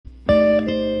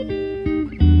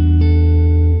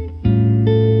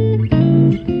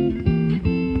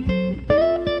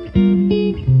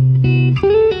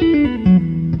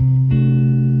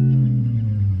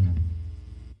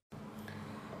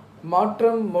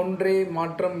மாற்றம் ஒன்றே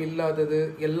மாற்றம் இல்லாதது,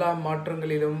 எல்லா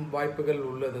மாற்றங்களிலும் வாய்ப்புகள்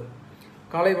உள்ளது.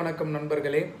 காலை வணக்கம்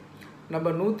நண்பர்களே.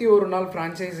 நம்ம 101 நாள்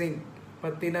ஃப்ரான்ச்சைசிங்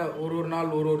பற்றின ஒரு நாள்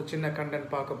ஒரு சின்ன கண்டென்ட்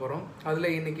பார்க்க போகிறோம்.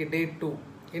 அதில் இன்றைக்கி டே 2.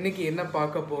 இன்றைக்கி என்ன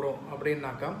பார்க்க போகிறோம்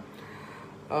அப்படின்னாக்கா,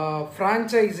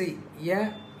 ஃப்ரான்ச்சைசி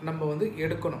ஏன் நம்ம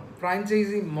எடுக்கணும்,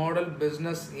 ஃப்ரான்ச்சைசி மாடல்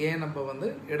பிஸ்னஸ் ஏன்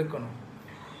நம்ம எடுக்கணும்.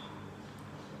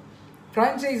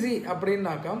 ஃப்ரான்ச்சைசி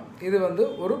அப்படின்னாக்கா இது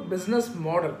ஒரு பிஸ்னஸ்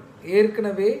மாடல்.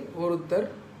 ஏற்கனவே ஒருத்தர்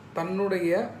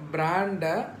தன்னுடைய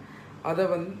பிராண்டை அதை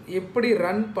எப்படி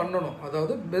ரன் பண்ணணும்,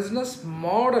 அதாவது பிஸ்னஸ்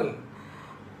மாடல்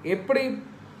எப்படி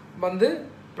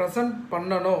ப்ரெசன்ட்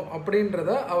பண்ணணும் அப்படின்றத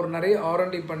அவர் நிறைய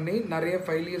R&D பண்ணி நிறைய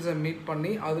ஃபெயிலியர்ஸை மீட்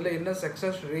பண்ணி அதில் என்ன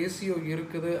சக்ஸஸ் ரேஷியோ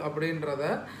இருக்குது அப்படின்றத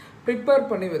ப்ரிப்பேர்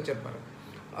பண்ணி வச்சிருப்பார்.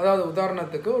 அதாவது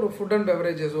உதாரணத்துக்கு ஒரு ஃபுட் அண்ட்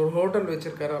பெவரேஜஸ் ஒரு ஹோட்டல்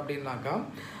வச்சுருக்காரு அப்படின்னாக்கா,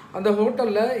 அந்த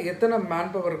ஹோட்டலில் எத்தனை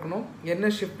மேன் பவர் இருக்கணும், என்ன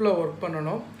ஷிஃப்டில் ஒர்க்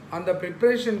பண்ணணும், அந்த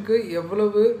ப்ரிப்ரேஷனுக்கு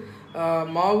எவ்வளவு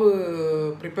மாவு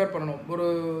ப்ரிப்பேர் பண்ணணும். ஒரு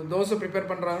தோசை ப்ரிப்பேர்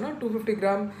பண்ணுறாங்கன்னா 250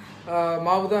 கிராம்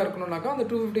மாவு தான் இருக்கணும்னாக்கா, அந்த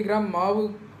 250 கிராம் மாவு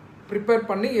ப்ரிப்பேர்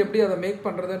பண்ணி எப்படி அதை மேக்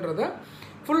பண்ணுறதுன்றத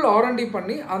ஃபுல் R&D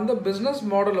பண்ணி அந்த பிஸ்னஸ்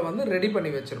மாடலை ரெடி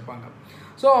பண்ணி வச்சுருப்பாங்க.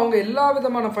 ஸோ அவங்க எல்லா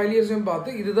விதமான ஃபெயிலியர்ஸையும் பார்த்து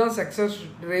இதுதான் சக்ஸஸ்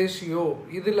ரேஷியோ,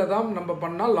 இதில் தான் நம்ம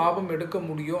பண்ணால் லாபம் எடுக்க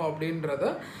முடியும் அப்படின்றத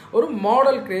ஒரு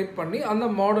மாடல் க்ரியேட் பண்ணி அந்த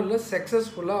மாடலில்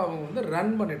சக்ஸஸ்ஃபுல்லாக அவங்க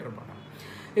ரன் பண்ணிகிட்ருப்பாங்க.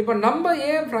 இப்போ நம்ம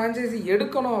ஏன் ஃப்ரான்ச்சைசி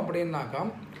எடுக்கணும் அப்படின்னாக்கா,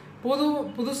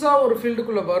 புதுசாக ஒரு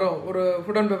ஃபீல்டுக்குள்ளே வரோம், ஒரு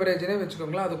ஃபுட் அண்ட் பெவரேஜ்னே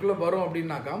வச்சுக்கோங்களேன், அதுக்குள்ளே வரோம்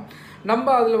அப்படின்னாக்கா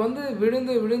நம்ம அதில்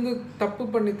விழுந்து தப்பு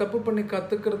பண்ணி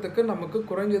கற்றுக்கிறதுக்கு நமக்கு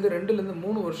குறைஞ்சது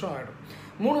 2-3 வருஷம் ஆகிடும்.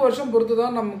 3 வருஷம் பொறுத்து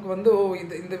தான் நமக்கு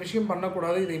இந்த விஷயம்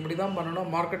பண்ணக்கூடாது, இது இப்படி தான் பண்ணணும்,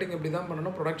 மார்க்கெட்டிங் இப்படி தான்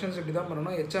பண்ணணும், ப்ரொடக்ஷன்ஸ் இப்படி தான்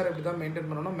பண்ணணும், HR இப்படி தான்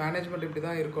மெயின்டைன் பண்ணணும், மேனேஜ்மெண்ட் இப்படி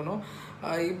தான் இருக்கணும்,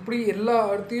 இப்படி எல்லா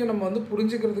இடத்தையும் நம்ம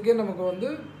புரிஞ்சுக்கிறதுக்கே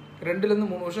நமக்கு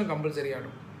 2-3 வருஷம் கம்பல்சரி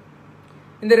ஆகிடும்.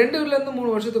 இந்த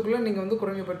 2-3 வருஷத்துக்குள்ளே நீங்கள்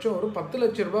குறைஞ்சபட்சம் ஒரு 10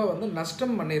 லட்ச ரூபா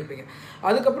நஷ்டம் பண்ணியிருப்பீங்க.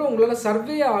 அதுக்கப்புறம் உங்களால்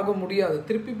சர்வே ஆக முடியாது,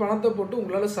 திருப்பி பணத்தை போட்டு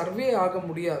உங்களால் சர்வே ஆக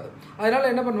முடியாது. அதனால்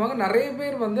என்ன பண்ணுவாங்க, நிறைய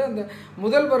பேர் அந்த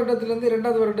முதல் வருடத்துலேருந்து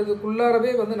 2வது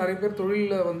வருடத்துக்குள்ளாரவே நிறைய பேர்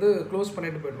தொழிலில் க்ளோஸ்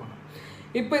பண்ணிட்டு போயிடுவாங்க.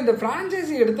 இப்போ இந்த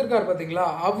ஃப்ரான்ச்சைசி எடுத்திருக்காரு பார்த்தீங்களா,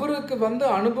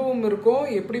 அவருக்கு அனுபவம் இருக்கும்,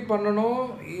 எப்படி பண்ணணும்,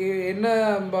 என்ன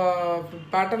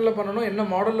பேட்டர்னில் பண்ணணும், என்ன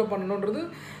மாடலில் பண்ணணுன்றது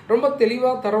ரொம்ப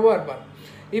தெளிவாக தரவாக இருப்பார்.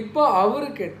 இப்போ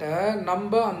அவர்கிட்ட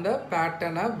நம்ம அந்த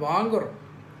பேட்டர்னை வாங்குகிறோம்,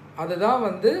 அதுதான்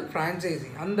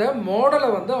ஃப்ரான்ச்சைசி. அந்த மாடலை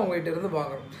அவங்ககிட்ட இருந்து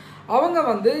வாங்குகிறோம். அவங்க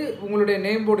உங்களுடைய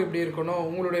நேம் போர்டு இப்படி இருக்கணும்,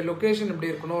 உங்களுடைய லொக்கேஷன் இப்படி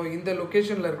இருக்கணும், இந்த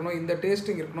லொக்கேஷனில் இருக்கணும், இந்த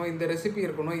டேஸ்டிங் இருக்கணும், இந்த ரெசிபி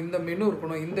இருக்கணும், இந்த மெனு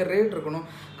இருக்கணும், இந்த ரேட் இருக்கணும்,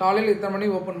 காலையில் இத்தனை மணி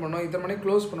ஓப்பன் பண்ணணும், இத்தனை மணி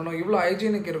க்ளோஸ் பண்ணணும், இவ்வளோ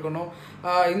ஹைஜீனிக் இருக்கணும்,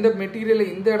 இந்த மெட்டீரியலை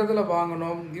இந்த இடத்துல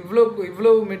வாங்கணும்,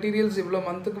 இவ்வளோ மெட்டீரியல்ஸ் இவ்வளோ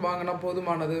மந்த்துக்கு வாங்கினா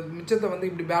போதுமானது, மிச்சத்தை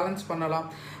இப்படி பேலன்ஸ் பண்ணலாம்,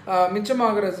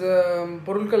 மிச்சமாகிற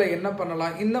பொருட்களை என்ன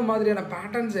பண்ணலாம், இந்த மாதிரியான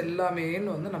பேட்டர்ன்ஸ் எல்லாமே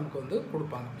நமக்கு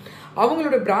கொடுப்பாங்க.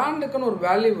 அவங்களுடைய பிராண்டுக்குன்னு ஒரு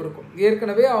வேல்யூ இருக்கும்.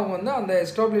 ஏற்கனவே அவங்க அந்த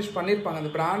எஸ்டாப்ளிஷ் பண்ணியிருப்பாங்க.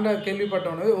 அந்த பிராண்டை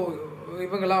கேள்விப்பட்டவனவே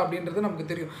இவங்களா அப்படின்றது நமக்கு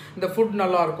தெரியும். இந்த ஃபுட்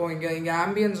நல்லாயிருக்கும், இங்கே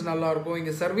ஆம்பியன்ஸ் நல்லாயிருக்கும்,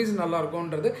 இங்கே சர்வீஸ்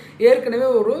நல்லாயிருக்கும்ன்றது ஏற்கனவே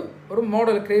ஒரு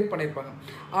மாடல் க்ரியேட் பண்ணியிருப்பாங்க.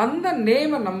 அந்த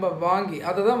நேமை நம்ம வாங்கி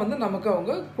அதை தான் நமக்கு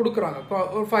அவங்க கொடுக்குறாங்க.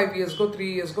 ஒரு 5 இயர்ஸ்க்கோ 3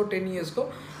 இயர்ஸ்க்கோ 10 இயர்ஸ்க்கோ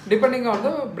டிபெண்டிங் ஆன்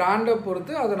த பிராண்டை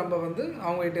பொறுத்து அதை நம்ம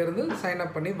அவங்ககிட்ட இருந்து சைன்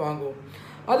அப் பண்ணி வாங்குவோம்.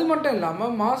 அது மட்டும்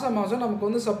இல்லாமல் மாதம்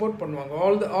நமக்கு சப்போர்ட் பண்ணுவாங்க.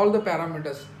 ஆல் த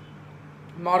பேராமீட்டர்ஸ்,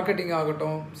 மார்க்கெட்டிங்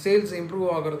ஆகட்டும், சேல்ஸ் இம்ப்ரூவ்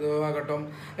ஆகிறது ஆகட்டும்,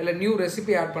 இல்லை நியூ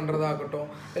ரெசிபி ஆட் பண்ணுறதாகட்டும்,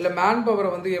 இல்லை மேன் பவரை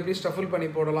எப்படி ஸ்டஃபில் பண்ணி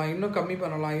போடலாம், இன்னும் கம்மி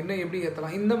பண்ணலாம், இன்னும் எப்படி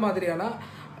ஏற்றலாம், இந்த மாதிரியான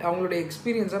அவங்களுடைய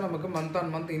எக்ஸ்பீரியன்ஸை நமக்கு மந்த்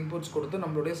ஆன் மந்த் இன்புட்ஸ் கொடுத்து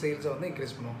நம்மளுடைய சேல்ஸை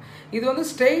இன்க்ரீஸ் பண்ணுவாங்க. இது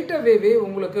ஸ்ட்ரெயிட்டாகவே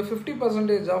உங்களுக்கு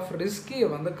 50% ஆஃப்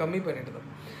ரிஸ்கியை கம்மி பண்ணிடுது.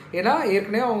 ஏன்னா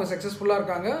ஏற்கனவே அவங்க சக்ஸஸ்ஃபுல்லாக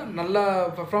இருக்காங்க, நல்லா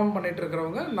பெர்ஃபார்ம் பண்ணிகிட்டு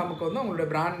இருக்கிறவங்க நமக்கு அவங்களுடைய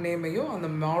பிராண்ட் நேமையும் அந்த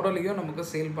மாடலையும் நமக்கு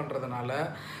சேல் பண்ணுறதுனால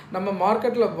நம்ம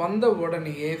மார்க்கெட்டில் வந்த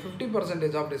உடனேயே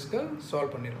 50% ஆஃப் ரிஸ்க்கை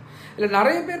சால்வ் பண்ணிடும். இல்லை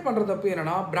நிறைய பேர் பண்ணுற தப்பு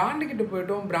என்னென்னா, பிராண்டுக்கிட்ட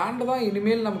போய்ட்டோம், பிராண்டு தான்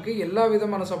இனிமேல் நமக்கு எல்லா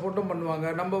விதமான சப்போர்ட்டும்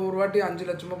பண்ணுவாங்க, நம்ம ஒரு வாட்டி 5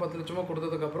 லட்சமோ 10 லட்சமோ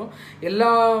கொடுத்ததுக்கப்புறம்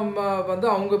எல்லாம்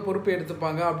அவங்க பொறுப்பு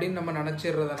எடுத்துப்பாங்க அப்படின்னு நம்ம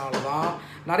நினச்சிடுறதுனால தான்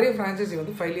நிறைய ஃப்ரான்ச்சைசி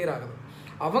ஃபெயிலியர் ஆகுது.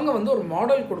 அவங்க ஒரு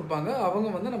மாடல் கொடுப்பாங்க,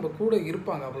 அவங்க நம்ம கூட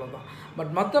இருப்பாங்க, அவ்வளோதான்.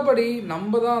 பட் மற்றபடி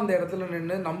நம்ம தான் அந்த இடத்துல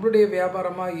நின்று நம்மளுடைய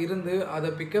வியாபாரமாக இருந்து அதை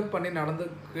பிக்கப் பண்ணி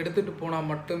எடுத்துகிட்டு போனால்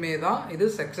மட்டுமே தான் இது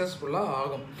சக்ஸஸ்ஃபுல்லாக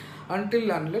ஆகும்.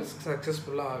 அன்டில்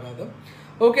சக்ஸஸ்ஃபுல்லாக ஆகாது.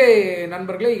 ஓகே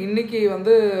நண்பர்களே, இன்றைக்கி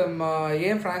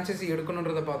ஏன் ஃப்ரான்ச்சைசி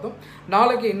எடுக்கணுன்றதை பார்த்தோம்.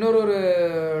 நாளைக்கு இன்னொரு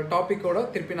டாப்பிக்கோடு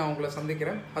திருப்பி நான் உங்களை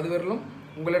சந்திக்கிறேன். அதுவரையிலும்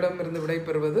உங்களிடமிருந்து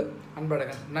விடைபெறுவது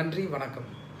அன்பழகன். நன்றி, வணக்கம்.